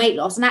maintain weight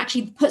loss, and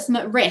actually puts them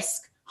at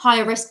risk,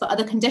 higher risk for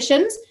other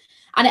conditions.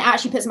 And it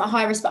actually puts them at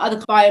high risk for other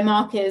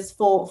biomarkers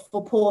for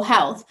poor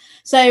health.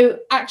 So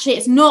actually,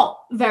 it's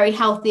not very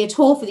healthy at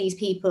all for these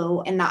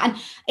people in that. And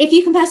if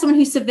you compare someone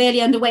who's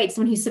severely underweight to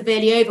someone who's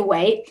severely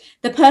overweight,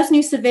 the person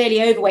who's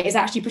severely overweight is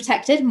actually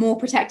more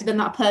protected than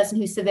that person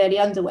who's severely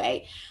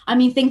underweight. I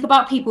mean, think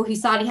about people who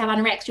sadly have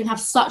anorexia and have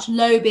such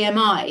low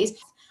BMIs.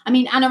 I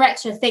mean,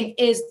 anorexia, I think,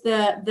 is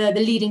the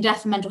leading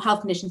death from mental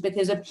health conditions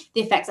because of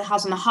the effects it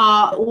has on the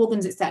heart,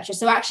 organs, etc.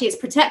 So actually, it's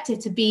protective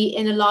to be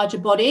in a larger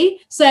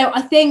body. So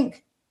I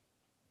think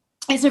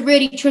it's a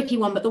really tricky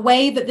one, but the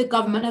way that the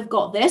government have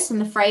got this and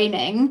the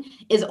framing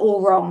is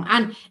all wrong.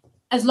 And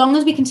as long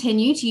as we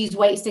continue to use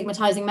weight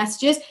stigmatizing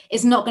messages,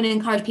 it's not going to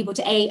encourage people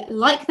to A,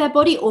 like their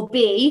body, or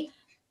B,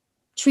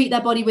 treat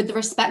their body with the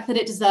respect that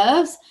it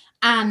deserves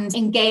and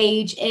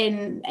engage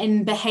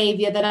in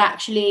behavior that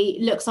actually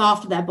looks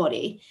after their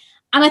body.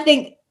 And I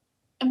think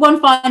one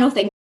final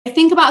thing,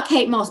 think about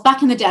Kate Moss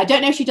back in the day. I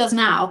don't know if she does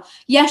now.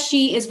 Yes,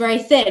 she is very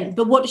thin,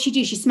 but what does she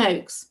do? She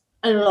smokes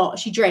a lot,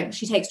 she drinks,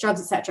 she takes drugs,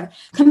 etc.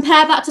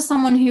 Compare that to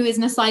someone who is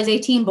in a size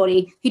 18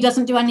 body, who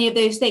doesn't do any of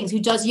those things, who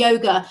does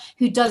yoga,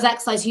 who does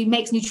exercise, who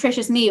makes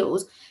nutritious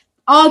meals.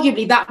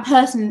 Arguably, that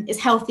person is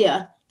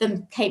healthier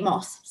than Kate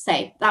Moss,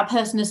 say. That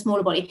person is a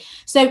smaller body.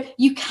 So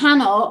you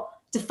cannot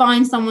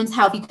define someone's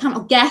health. You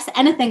cannot guess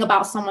anything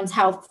about someone's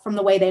health from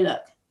the way they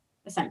look,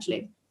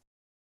 essentially.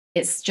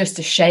 It's just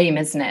a shame,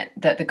 isn't it,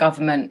 that the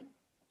government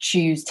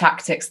choose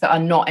tactics that are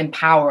not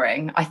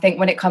empowering. I think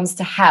when it comes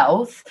to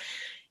health,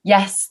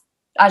 yes,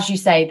 as you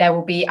say, there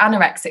will be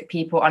anorexic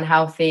people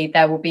unhealthy,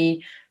 there will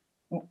be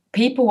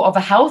people of a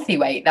healthy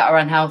weight that are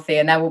unhealthy,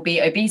 and there will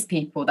be obese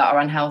people that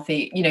are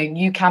unhealthy. You know,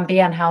 you can be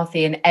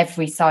unhealthy in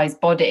every size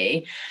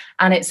body,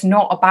 and it's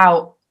not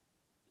about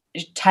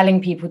telling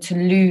people to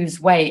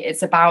lose weight.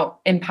 It's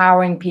about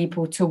empowering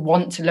people to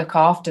want to look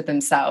after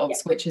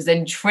themselves, which is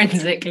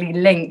intrinsically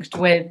linked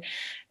with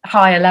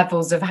higher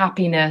levels of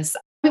happiness.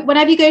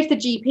 Whenever you go to the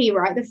GP,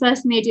 right, the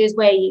first thing they do is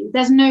weigh you.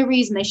 There's no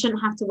reason they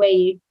shouldn't have to weigh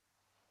you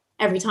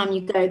every time you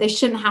go. They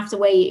shouldn't have to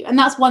weigh you. And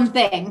that's one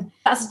thing.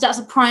 That's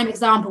a prime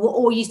example.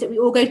 We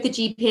all go to the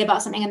GP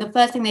about something, and the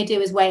first thing they do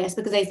is weigh us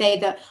because they say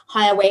that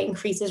higher weight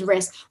increases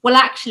risk. Well,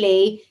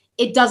 actually,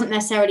 it doesn't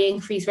necessarily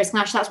increase risk.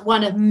 And actually, that's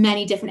one of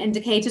many different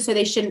indicators. So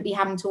they shouldn't be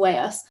having to weigh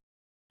us.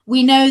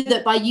 We know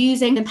that by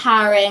using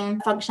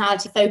empowering,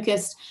 functionality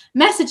focused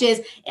messages,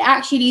 it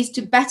actually leads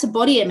to better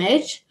body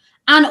image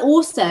and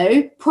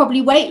also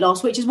probably weight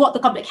loss, which is what the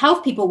public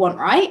health people want,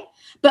 right?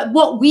 But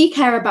what we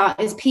care about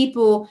is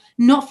people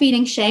not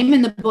feeling shame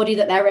in the body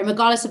that they're in,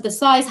 regardless of the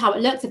size, how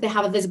it looks, if they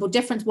have a visible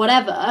difference,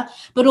 whatever,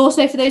 but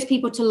also for those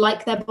people to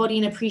like their body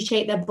and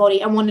appreciate their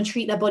body and want to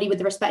treat their body with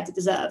the respect it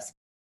deserves.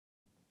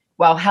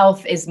 Well,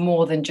 health is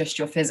more than just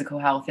your physical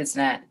health,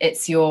 isn't it?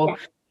 It's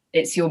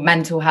your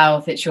mental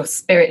health, it's your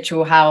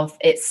spiritual health,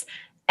 it's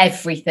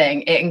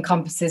everything. It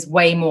encompasses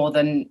way more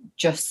than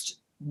just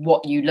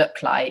what you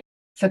look like.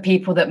 For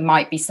people that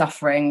might be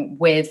suffering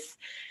with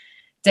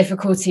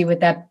difficulty with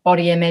their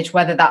body image,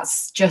 whether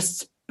that's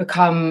just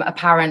become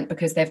apparent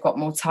because they've got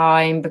more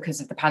time,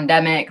 because of the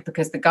pandemic,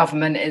 because the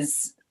government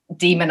is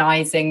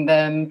demonizing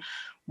them.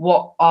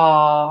 What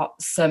are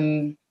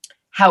some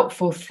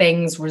helpful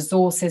things,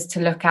 resources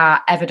to look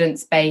at,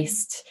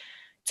 evidence-based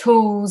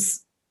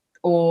tools,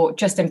 or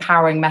just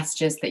empowering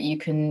messages that you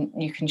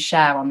can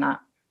share on that?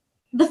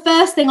 The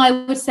first thing I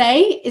would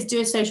say is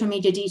do a social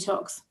media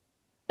detox.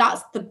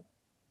 That's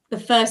the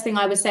first thing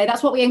I would say.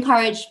 That's what we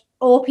encourage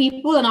all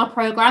people in our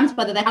programs,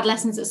 whether they had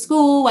lessons at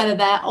school, whether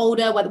they're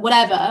older,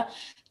 whatever.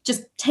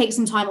 Just take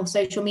some time off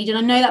social media.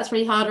 And I know that's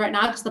really hard right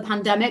now because of the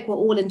pandemic, we're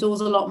all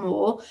indoors a lot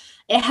more.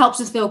 It helps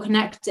us feel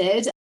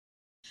connected.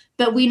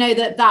 But we know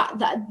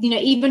that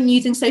even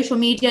using social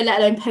media,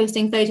 let alone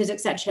posting photos,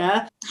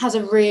 etc., has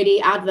a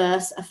really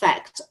adverse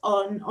effect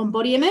on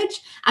body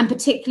image, and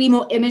particularly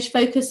more image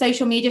focused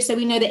social media. So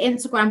we know that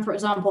Instagram, for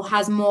example,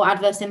 has more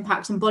adverse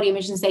impacts on body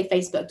image than, say,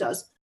 Facebook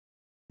does.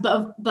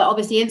 But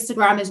obviously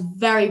Instagram is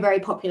very, very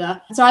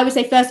popular. So I would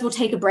say, first of all,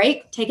 take a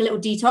break, take a little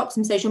detox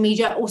from social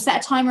media, or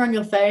set a timer on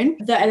your phone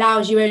that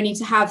allows you only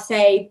to have,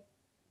 say,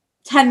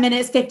 10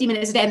 minutes, 50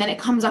 minutes a day, and then it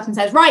comes up and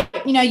says, right,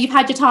 you've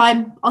had your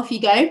time, off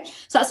you go.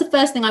 So that's the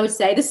first thing I would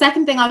say. The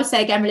second thing I would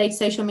say, again, related to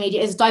social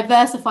media, is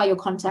diversify your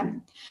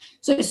content.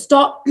 So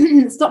stop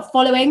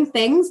following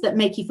things that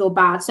make you feel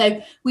bad. So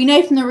we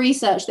know from the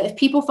research that if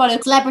people follow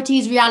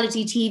celebrities,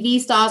 reality TV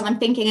stars, and I'm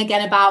thinking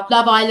again about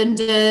Love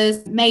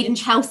Islanders, Made in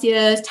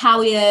Chelsea's,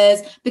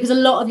 Taliers, because a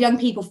lot of young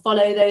people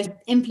follow those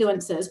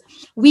influencers.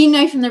 We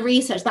know from the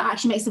research that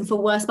actually makes them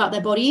feel worse about their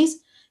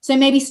bodies. So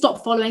maybe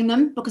stop following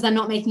them because they're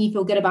not making you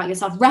feel good about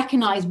yourself.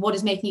 Recognize what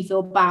is making you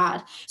feel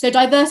bad. So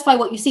diversify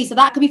what you see. So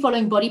that could be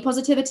following body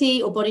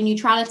positivity or body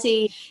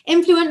neutrality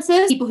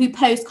influencers, people who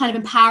post kind of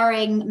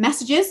empowering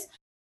messages.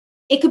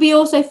 It could be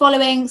also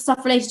following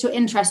stuff related to your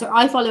interests. So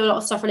I follow a lot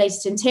of stuff related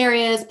to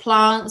interiors,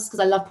 plants, because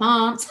I love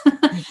plants.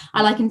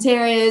 I like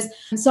interiors.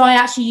 And so I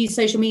actually use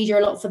social media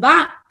a lot for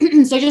that.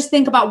 So just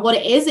think about what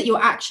it is that you're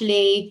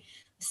actually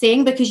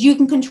seeing, because you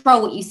can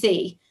control what you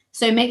see.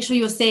 So make sure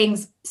you're seeing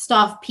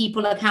stuff,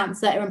 people, accounts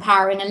that are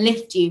empowering and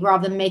lift you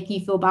rather than making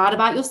you feel bad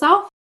about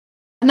yourself.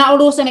 And that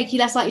will also make you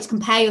less likely to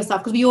compare yourself,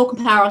 because we all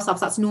compare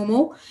ourselves. That's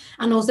normal.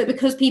 And also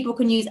because people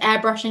can use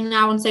airbrushing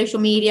now on social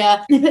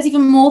media, it puts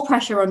even more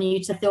pressure on you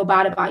to feel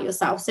bad about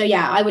yourself. So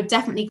yeah, I would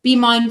definitely be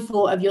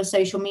mindful of your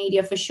social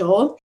media for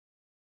sure.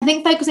 I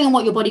think focusing on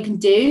what your body can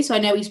do. So I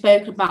know we've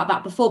spoken about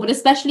that before, but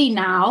especially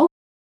now,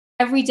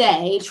 every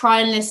day, try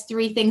and list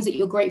 3 things that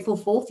you're grateful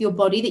for your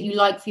body, that you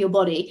like for your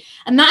body.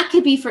 And that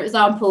could be, for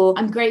example,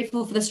 I'm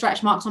grateful for the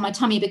stretch marks on my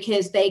tummy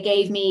because they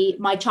gave me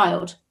my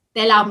child.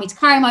 They allowed me to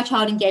carry my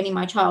child and gave me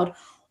my child.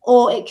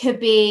 Or it could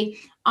be,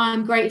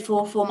 I'm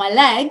grateful for my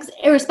legs,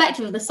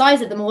 irrespective of the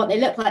size of them or what they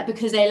look like,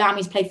 because they allow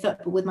me to play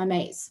football with my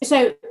mates.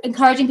 So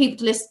encouraging people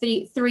to list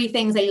 3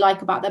 things they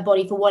like about their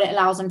body for what it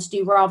allows them to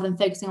do, rather than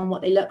focusing on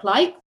what they look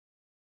like.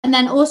 And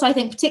then also, I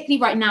think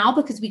particularly right now,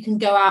 because we can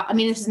go out, I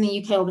mean, this is in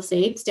the UK,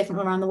 obviously, it's different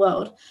around the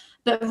world.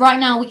 But right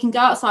now we can go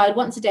outside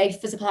once a day for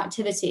physical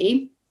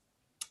activity.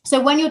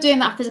 So when you're doing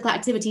that physical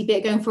activity, be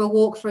it going for a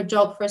walk, for a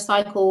jog, for a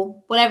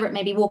cycle, whatever it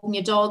may be, walking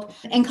your dog,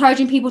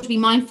 encouraging people to be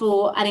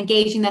mindful and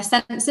engaging their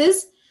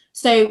senses.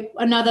 So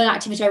another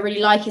activity I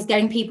really like is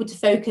getting people to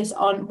focus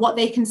on what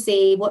they can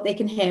see, what they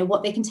can hear,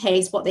 what they can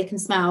taste, what they can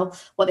smell,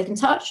 what they can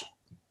touch.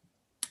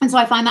 And so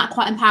I find that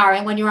quite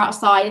empowering when you're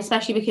outside,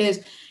 especially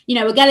because,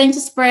 we're getting into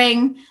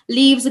spring,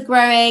 leaves are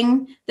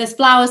growing, there's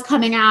flowers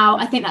coming out.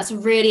 I think that's a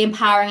really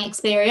empowering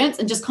experience,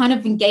 and just kind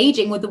of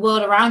engaging with the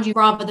world around you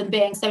rather than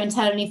being so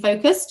internally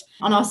focused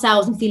on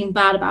ourselves and feeling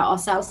bad about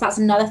ourselves. That's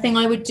another thing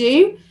I would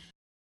do.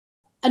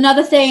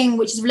 Another thing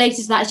which is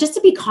related to that is just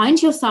to be kind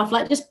to yourself,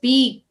 like just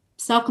be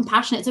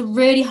self-compassionate. It's a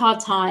really hard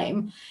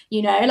time,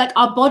 like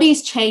our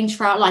bodies change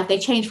throughout life. They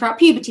change throughout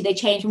puberty, they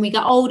change when we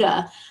get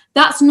older.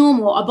 That's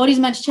normal. Our bodies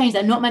are meant to change.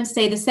 They're not meant to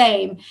stay the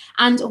same.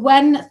 And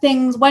when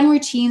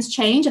routines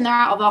change and they're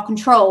out of our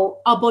control,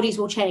 our bodies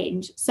will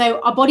change. So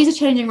our bodies are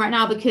changing right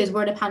now because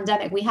we're in a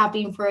pandemic. We have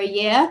been for a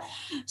year.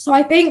 So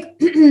I think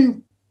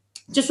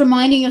just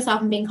reminding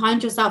yourself and being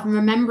kind to yourself and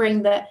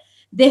remembering that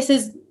this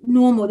is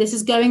normal. This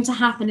is going to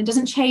happen. It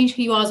doesn't change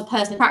who you are as a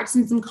person.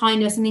 Practicing some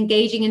kindness and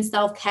engaging in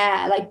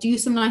self-care, like do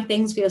some nice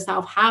things for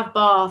yourself, have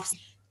baths,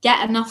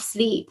 get enough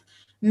sleep,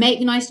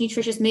 make nice,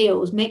 nutritious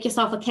meals, make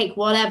yourself a cake,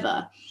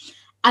 whatever.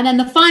 And then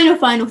the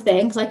final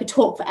thing, because I could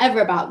talk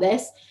forever about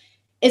this,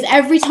 is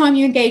every time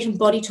you engage in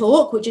body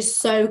talk, which is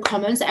so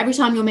common. So every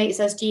time your mate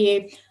says to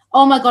you,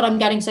 oh my God, I'm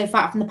getting so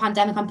fat from the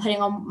pandemic, I'm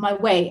putting on my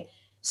weight,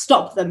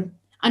 stop them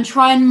and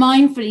try and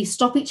mindfully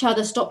stop each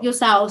other, stop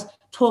yourselves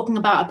talking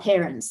about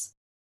appearance.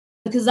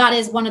 Because that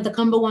is one of the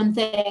number one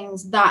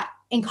things that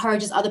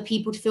encourages other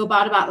people to feel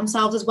bad about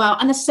themselves as well.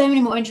 And there's so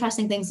many more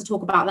interesting things to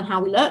talk about than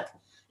how we look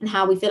and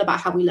how we feel about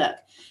how we look.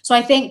 So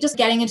I think just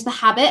getting into the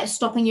habit of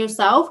stopping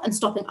yourself and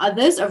stopping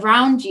others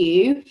around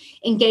you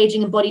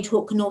engaging in body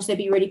talk can also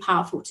be really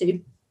powerful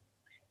too.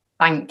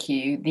 Thank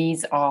you.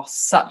 These are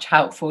such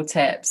helpful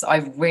tips. I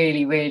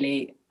really,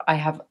 really I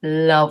have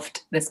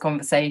loved this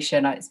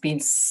conversation. It's been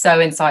so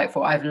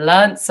insightful. I've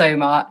learned so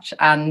much,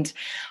 and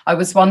I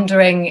was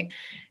wondering,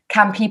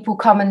 can people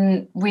come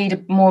and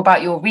read more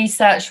about your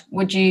research?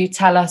 Would you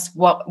tell us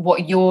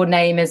what your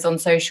name is on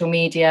social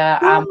media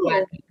and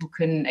where people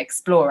can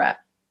explore it?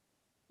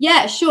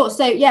 Yeah, sure.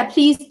 So yeah,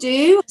 please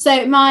do.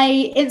 So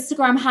my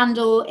Instagram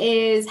handle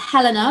is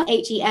Helena,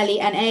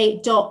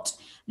 HELENA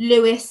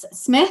Lewis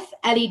Smith,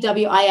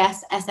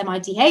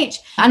 LEWISSMITH.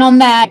 And on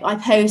there, I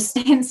post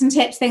hints and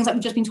tips, things like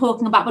we've just been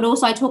talking about, but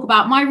also I talk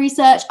about my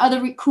research,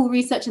 other cool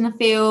research in the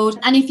field.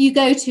 And if you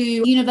go to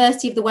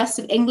University of the West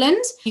of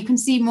England, you can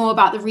see more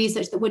about the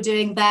research that we're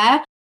doing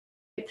there.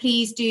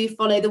 Please do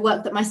follow the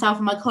work that myself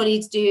and my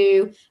colleagues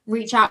do.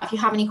 Reach out if you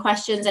have any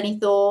questions, any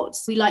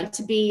thoughts. We like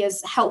to be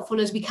as helpful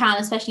as we can,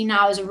 especially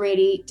now is a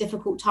really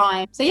difficult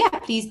time. So yeah,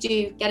 please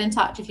do get in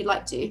touch if you'd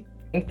like to.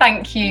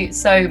 Thank you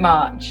so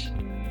much.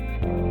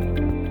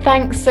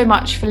 Thanks so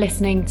much for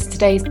listening to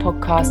today's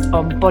podcast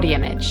on body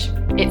image.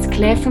 It's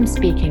clear from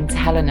speaking to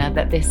Helena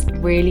that this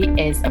really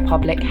is a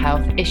public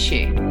health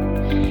issue.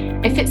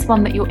 If it's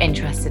one that you're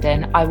interested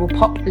in, I will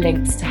pop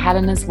links to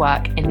Helena's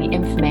work in the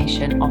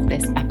information of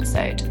this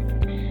episode.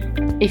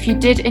 If you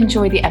did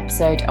enjoy the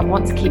episode and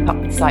want to keep up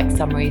with Psych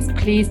Summaries,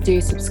 please do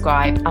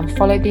subscribe and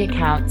follow the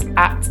account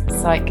at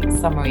Psych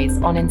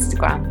Summaries on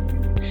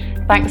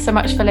Instagram. Thanks so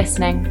much for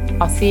listening.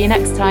 I'll see you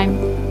next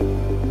time.